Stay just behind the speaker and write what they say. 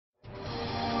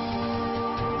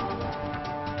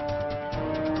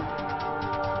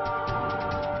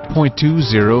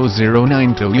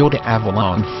3.2009 Toyota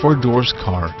Avalon 4-doors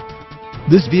car.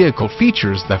 This vehicle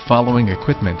features the following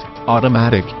equipment: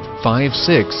 automatic,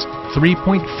 5.6,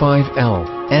 3.5L,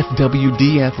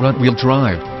 FWD front-wheel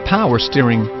drive, power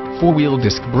steering, 4-wheel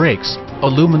disc brakes,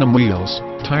 aluminum wheels,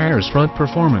 tires front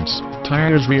performance,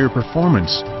 tires rear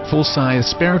performance, full-size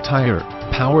spare tire,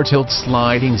 power tilt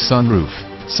sliding sunroof,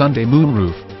 Sunday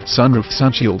moonroof, sunroof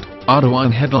sunshield, auto-on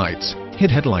headlights,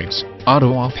 HID headlights,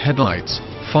 auto-off headlights,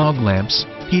 fog lamps,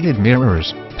 heated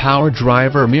mirrors, power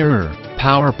driver mirror,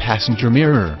 power passenger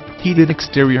mirror, heated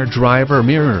exterior driver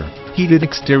mirror, heated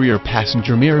exterior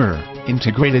passenger mirror,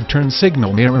 integrated turn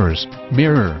signal mirrors,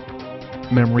 mirror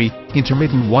memory,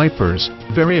 intermittent wipers,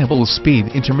 variable speed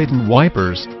intermittent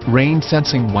wipers, rain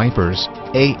sensing wipers,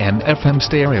 AM/FM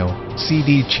stereo,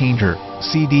 CD changer,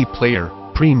 CD player,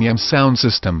 premium sound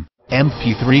system,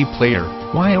 MP3 player,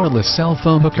 wireless cell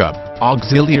phone hookup,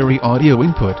 auxiliary audio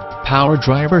input, power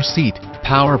driver seat,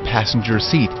 power passenger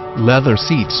seat, leather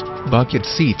seats, bucket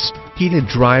seats, heated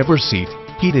driver seat,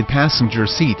 heated passenger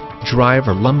seat,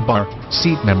 driver lumbar,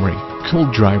 seat memory,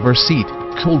 cooled driver seat,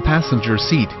 cooled passenger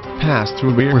seat,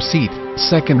 pass-through rear seat,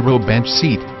 second row bench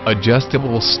seat,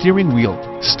 adjustable steering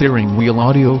wheel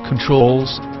audio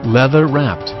controls, leather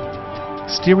wrapped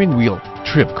steering wheel,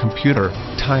 trip computer,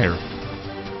 tire,